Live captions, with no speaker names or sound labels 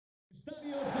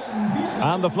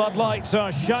And the floodlights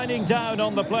are shining down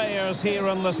on the players here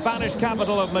in the Spanish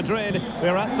capital of Madrid.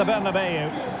 We're at the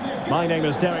Bernabeu. My name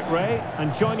is Derek Ray,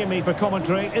 and joining me for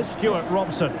commentary is Stuart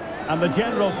Robson. And the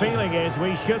general feeling is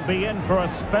we should be in for a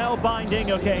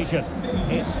spellbinding occasion.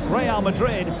 It's Real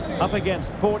Madrid up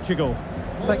against Portugal.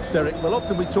 Thanks, Derek. Well,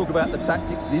 often we talk about the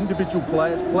tactics, the individual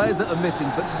players that are missing,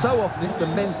 but so often it's the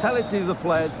mentality of the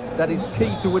players that is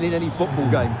key to winning any football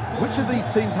game. Which of these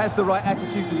teams has the right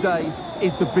attitude today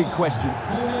is the big question.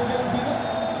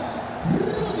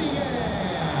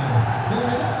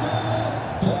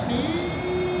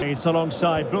 It's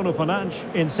alongside Bruno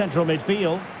Fernandes in central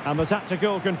midfield, and the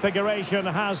tactical configuration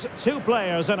has two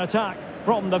players in attack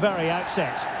from the very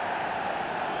outset.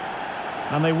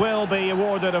 And they will be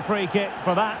awarded a free kick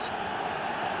for that.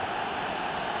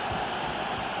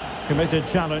 Committed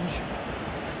challenge.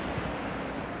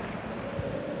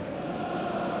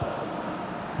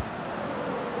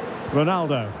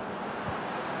 Ronaldo.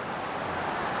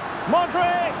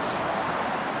 Modric!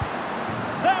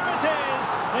 There it is,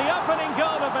 the opening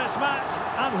goal of this match,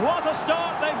 and what a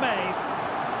start they've made.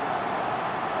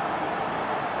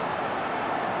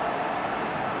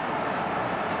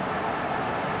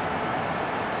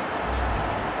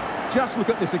 Just look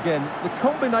at this again. The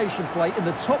combination play in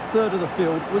the top third of the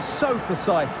field was so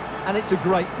precise, and it's a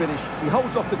great finish. He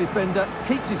holds off the defender,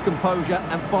 keeps his composure,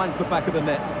 and finds the back of the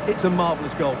net. It's a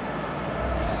marvellous goal.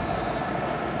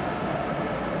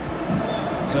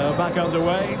 So back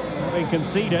underway, having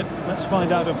conceded. Let's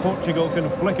find out if Portugal can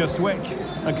flick a switch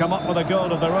and come up with a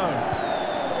goal of their own.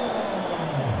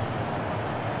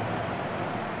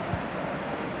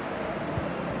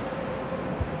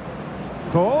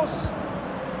 Course.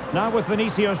 Now with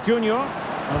Vinicius Junior.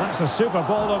 Well, that's a super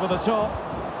ball over the top.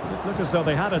 It looked as though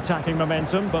they had attacking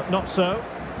momentum, but not so.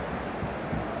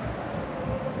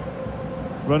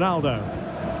 Ronaldo.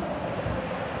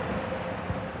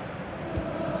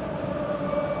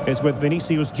 It's with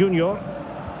Vinicius Junior.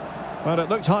 Well, it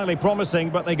looked highly promising,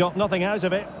 but they got nothing out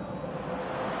of it.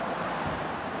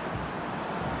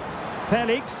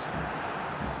 Felix.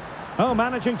 Oh,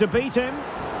 managing to beat him.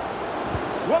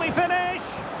 Will he finish?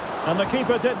 And the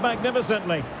keeper did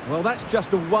magnificently. Well, that's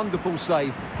just a wonderful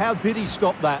save. How did he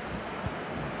stop that?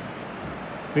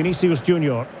 Vinicius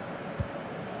Junior.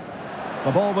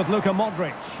 The ball with Luka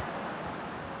Modric.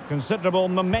 Considerable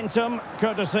momentum,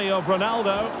 courtesy of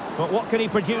Ronaldo. But what can he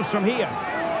produce from here?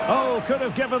 Oh, could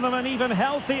have given them an even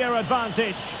healthier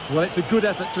advantage. Well, it's a good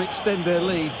effort to extend their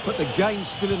lead, but the game's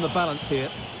still in the balance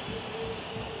here.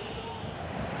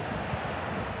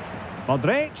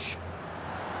 Modric.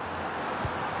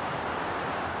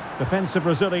 Defensive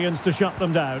Brazilians to shut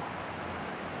them down.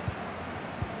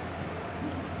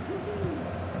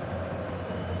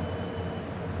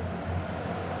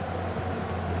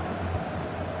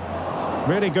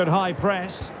 Really good high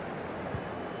press.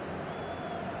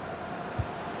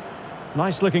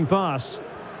 Nice looking pass.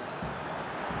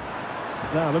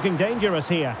 Now looking dangerous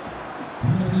here.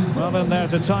 Well, in there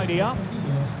to tidy up.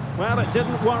 Well, it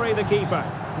didn't worry the keeper.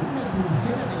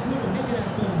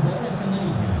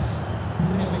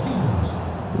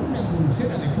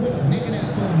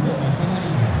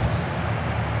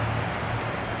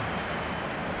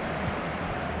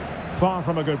 Far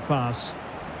from a good pass.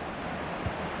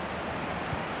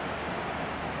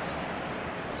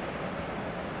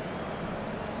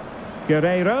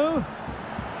 Guerreiro.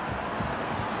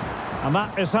 And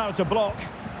that is how to block.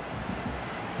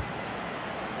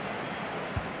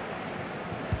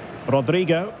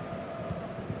 Rodrigo.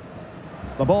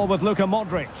 The ball with Luka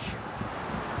Modric.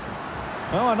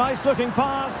 Oh, a nice looking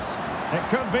pass. It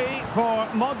could be for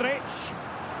Modric.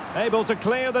 Able to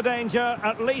clear the danger,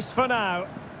 at least for now.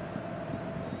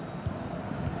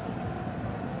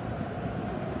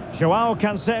 João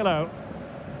Cancelo.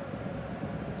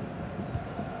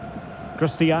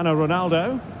 Cristiano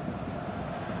Ronaldo.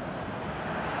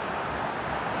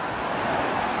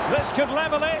 This could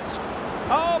level it.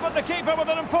 Oh, but the keeper with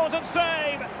an important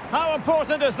save. How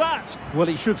important is that? Well,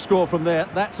 he should score from there.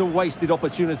 That's a wasted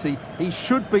opportunity. He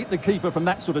should beat the keeper from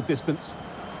that sort of distance.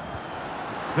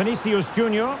 Vinicius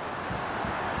Junior.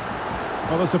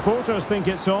 Well, the supporters think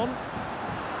it's on.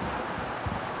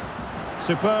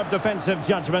 Superb defensive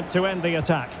judgment to end the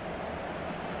attack.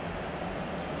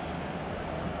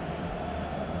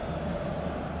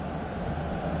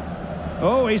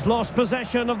 Oh, he's lost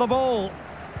possession of the ball.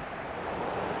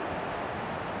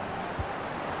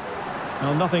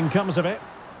 Well, nothing comes of it.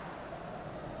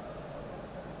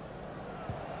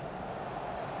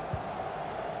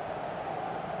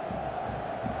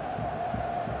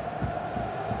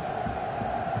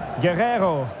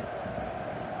 Guerreiro.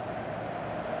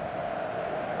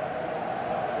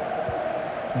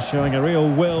 He's showing a real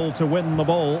will to win the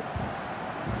ball.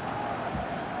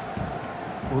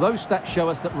 Well, those stats show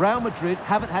us that Real Madrid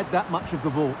haven't had that much of the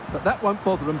ball, but that won't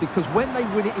bother them because when they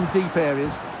win it in deep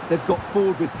areas, they've got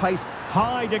forward with pace.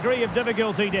 High degree of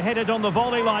difficulty to hit it on the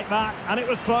volley like that, and it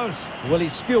was close. Well,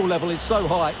 his skill level is so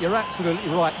high, you're absolutely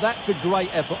right. That's a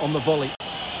great effort on the volley.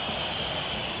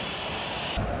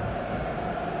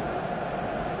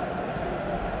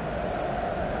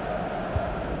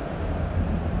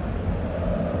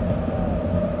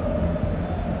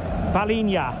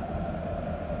 Palhinha.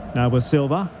 Now with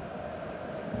Silva.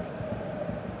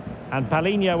 And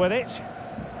Palhinha with it.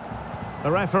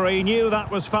 The referee knew that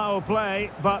was foul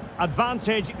play, but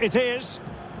advantage it is.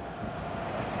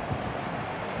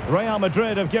 Real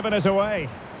Madrid have given it away.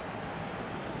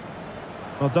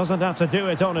 Well, doesn't have to do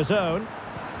it on his own.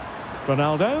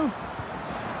 Ronaldo.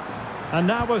 And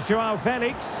now with Joao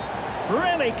Felix.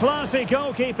 Really classy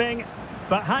goalkeeping.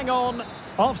 But hang on,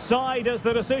 offside is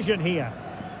the decision here.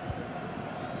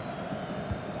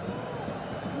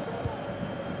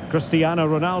 Cristiano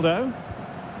Ronaldo.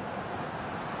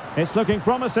 It's looking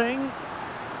promising.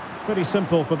 Pretty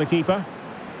simple for the keeper.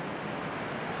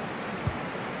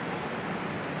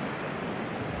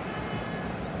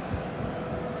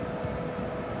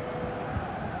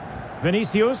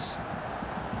 Vinicius.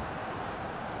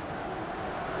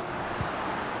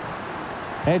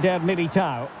 Eder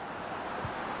Militao.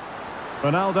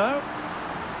 Ronaldo.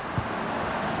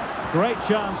 Great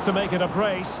chance to make it a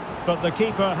brace, but the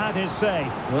keeper had his say.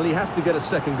 Well, he has to get a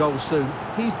second goal soon.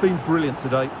 He's been brilliant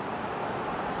today.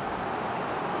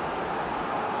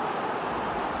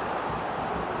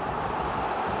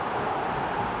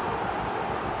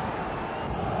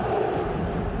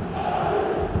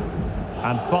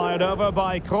 And fired over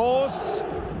by Kroos.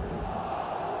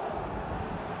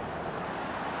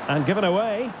 And given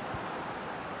away.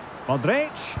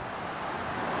 Modric.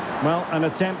 Well, an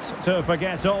attempt to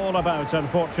forget all about,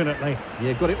 unfortunately.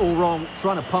 Yeah, got it all wrong,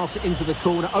 trying to pass it into the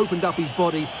corner, opened up his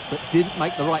body, but didn't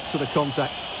make the right sort of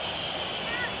contact.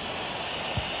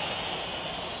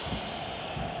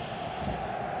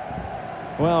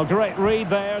 Well, great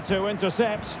read there to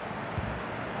intercept.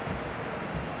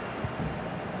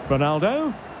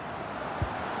 Ronaldo.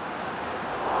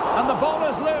 And the ball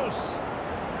is loose.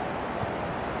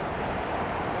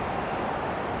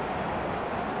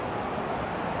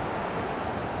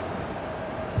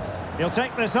 He'll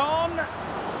take this on.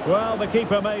 Well, the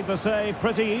keeper made the save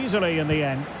pretty easily in the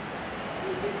end.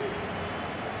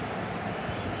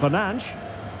 Fernandes.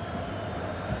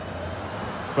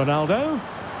 Ronaldo.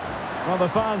 Well, the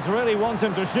fans really want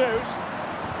him to shoot.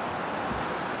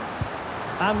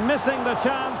 And missing the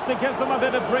chance to give them a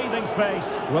bit of breathing space.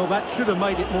 Well, that should have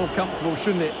made it more comfortable,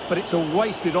 shouldn't it? But it's a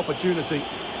wasted opportunity.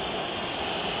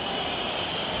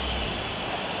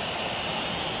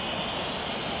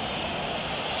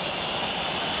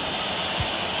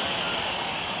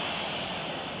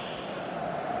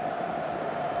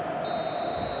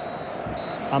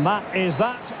 And that is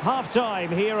that, half-time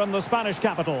here in the Spanish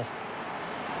capital.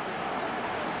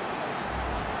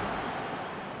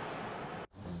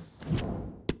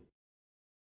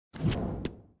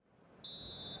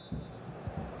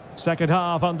 Second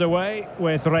half underway,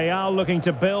 with Real looking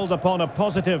to build upon a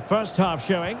positive first half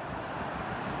showing.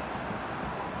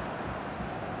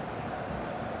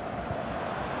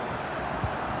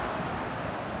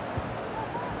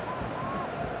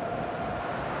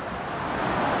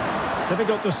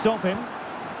 Difficult to stop him.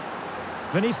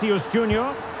 Vinicius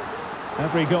Junior.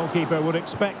 Every goalkeeper would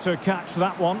expect to catch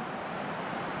that one.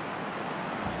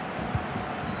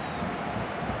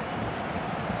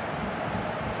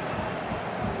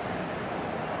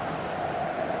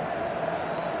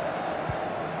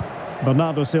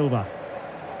 Bernardo Silva.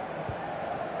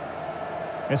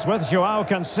 It's with Joao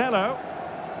Cancelo.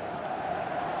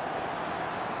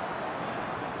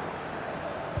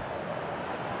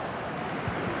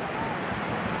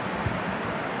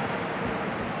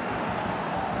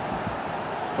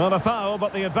 Well, a foul,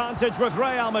 but the advantage with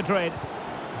Real Madrid.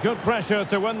 Good pressure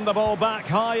to win the ball back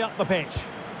high up the pitch.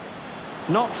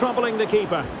 Not troubling the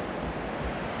keeper.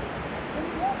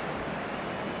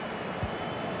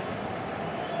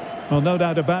 Well, no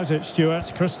doubt about it,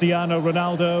 Stuart. Cristiano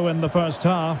Ronaldo in the first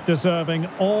half, deserving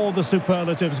all the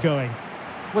superlatives going.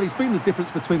 Well, he's been the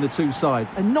difference between the two sides,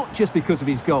 and not just because of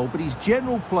his goal, but his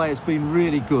general play has been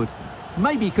really good.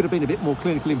 Maybe he could have been a bit more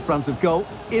clinical in front of goal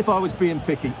if I was being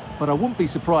picky, but I wouldn't be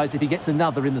surprised if he gets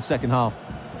another in the second half.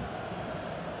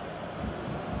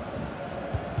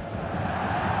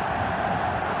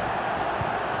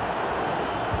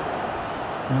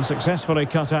 And successfully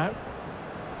cut out.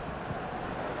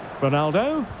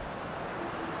 Ronaldo.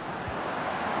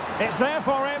 It's there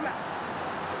for him.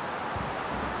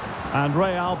 And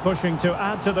Real pushing to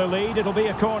add to the lead. It'll be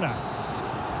a corner.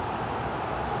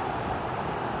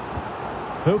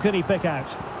 Who can he pick out?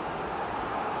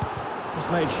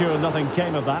 Just made sure nothing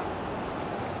came of that.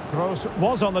 Kroos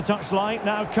was on the touchline,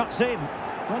 now cuts in.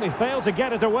 Well, he failed to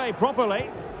get it away properly.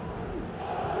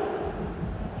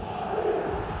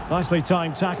 Nicely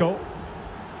timed tackle.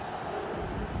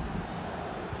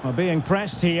 Well, being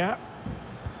pressed here.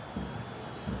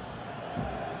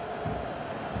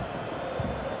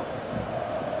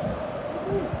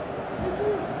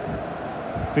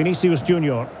 Vinicius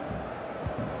Junior.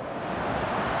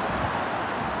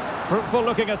 Fruitful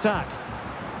looking attack.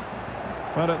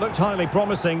 Well, it looked highly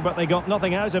promising, but they got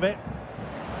nothing out of it.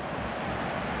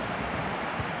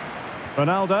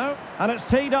 Ronaldo, and it's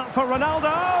teed up for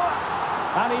Ronaldo!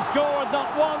 And he scored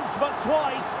not once, but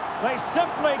twice. They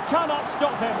simply cannot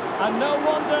stop him, and no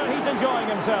wonder he's enjoying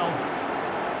himself.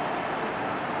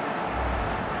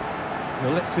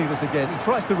 Well, let's see this again. He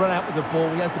tries to run out with the ball.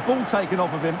 He has the ball taken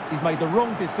off of him. He's made the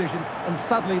wrong decision, and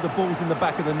suddenly the ball's in the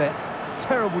back of the net.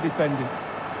 Terrible defending.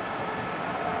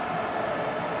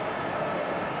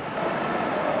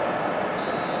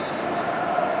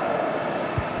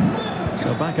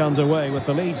 So back underway with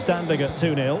the lead standing at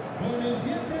 2-0.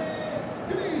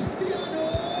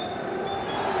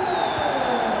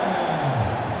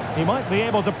 He might be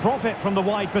able to profit from the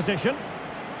wide position.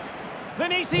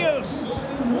 Vinicius!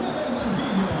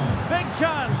 Big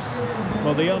chance!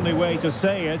 Well, the only way to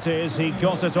say it is he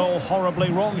got it all horribly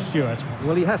wrong, Stuart.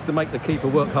 Well, he has to make the keeper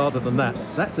work harder than that.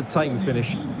 That's a tame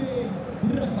finish.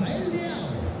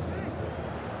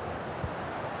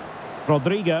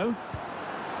 Rodrigo.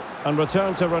 And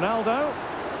return to Ronaldo.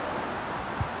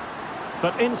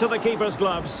 But into the keeper's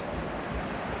gloves.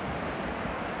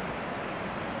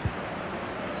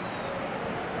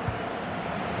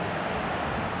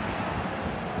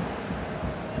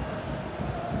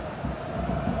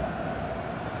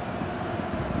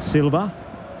 Silva.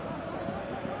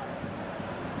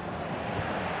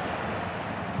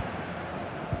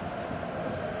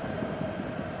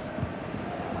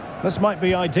 This might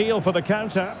be ideal for the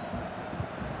counter.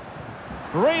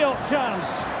 Real chance.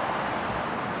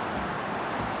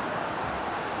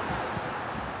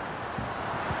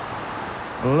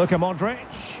 Luka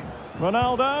Modric.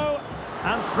 Ronaldo.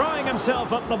 And throwing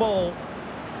himself at the ball.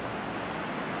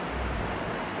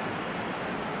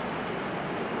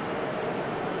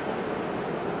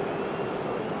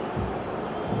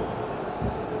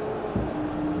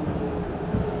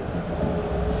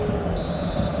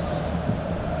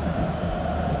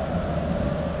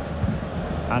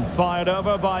 And fired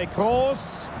over by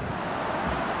Kroos.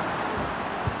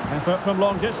 Effort from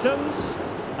long distance.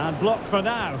 And blocked for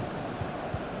now.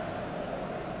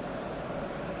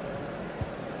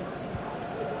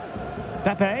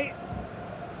 Pepe.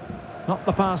 Not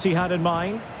the pass he had in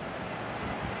mind.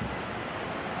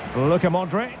 Luka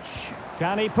Modric.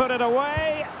 Can he put it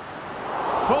away?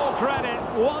 Full credit.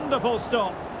 Wonderful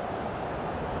stop.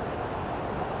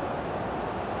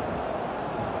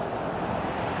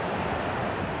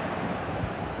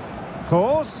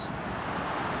 Kroos.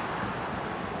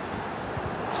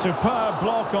 Superb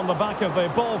block on the back of the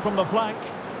ball from the flank.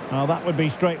 Now that would be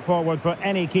straightforward for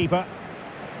any keeper.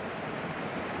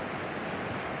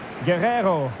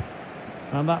 Guerrero.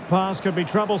 And that pass could be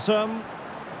troublesome.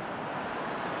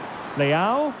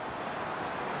 Leao.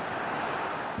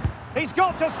 He's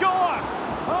got to score!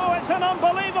 Oh, it's an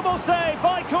unbelievable save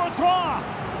by Courtois!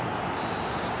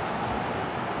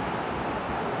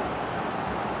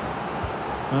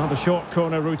 Well, the short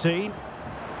corner routine.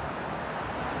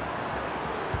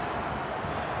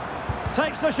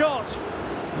 Takes the shot.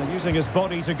 And using his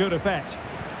body to good effect.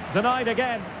 Denied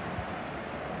again.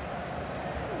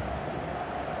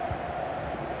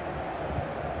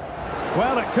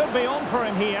 Well, it could be on for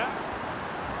him here.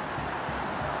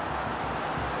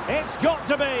 It's got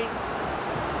to be.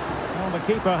 Well, the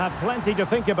keeper had plenty to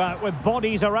think about with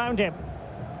bodies around him.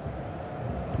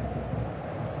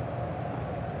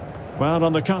 Well,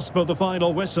 on the cusp of the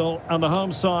final whistle, and the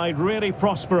home side really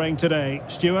prospering today.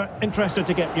 Stuart, interested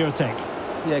to get your take.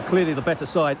 Yeah, clearly the better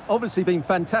side. Obviously been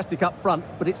fantastic up front,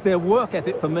 but it's their work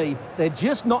ethic for me. They're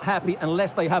just not happy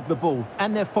unless they have the ball,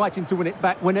 and they're fighting to win it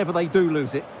back whenever they do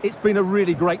lose it. It's been a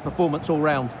really great performance all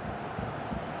round.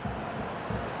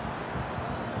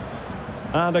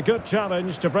 And a good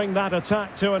challenge to bring that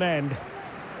attack to an end.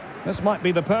 This might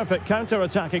be the perfect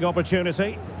counter-attacking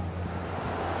opportunity.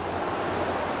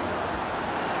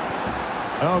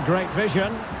 Oh, great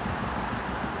vision.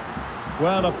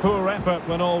 Well, a poor effort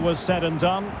when all was said and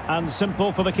done, and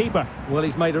simple for the keeper. Well,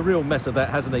 he's made a real mess of that,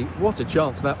 hasn't he? What a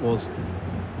chance that was.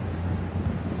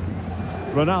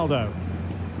 Ronaldo.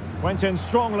 Went in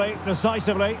strongly,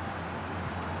 decisively.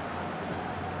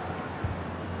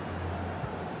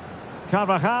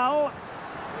 Carvajal.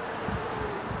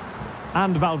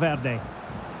 And Valverde.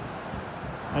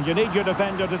 And you need your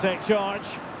defender to take charge.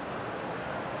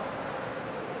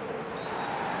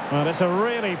 Well, it's a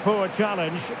really poor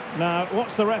challenge. Now,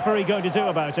 what's the referee going to do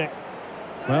about it?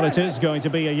 Well, it is going to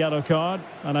be a yellow card,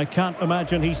 and I can't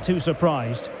imagine he's too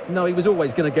surprised. No, he was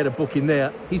always going to get a booking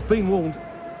there. He's been warned.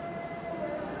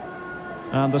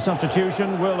 And the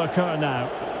substitution will occur now.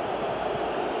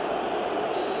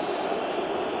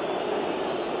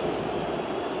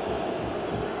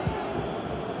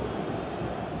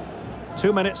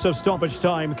 Two minutes of stoppage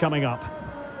time coming up.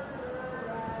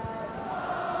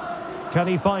 Can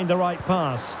he find the right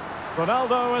pass?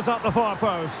 Ronaldo is at the far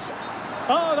post.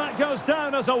 Oh, that goes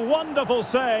down as a wonderful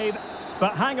save.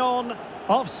 But hang on,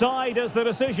 offside is the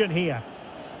decision here.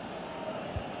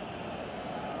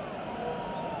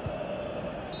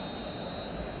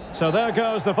 So there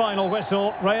goes the final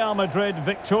whistle. Real Madrid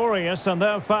victorious, and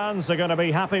their fans are going to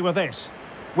be happy with this.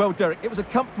 Well, Derek, it was a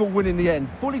comfortable win in the end.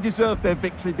 Fully deserved their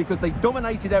victory because they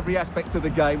dominated every aspect of the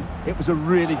game. It was a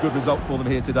really good result for them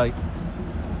here today.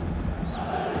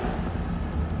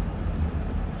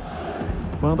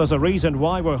 Well, there's a reason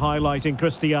why we're highlighting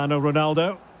Cristiano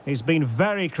Ronaldo. He's been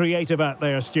very creative out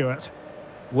there, Stuart.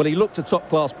 Well, he looked a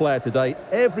top-class player today.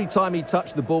 Every time he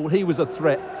touched the ball, he was a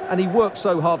threat. And he worked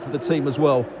so hard for the team as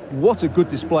well. What a good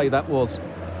display that was.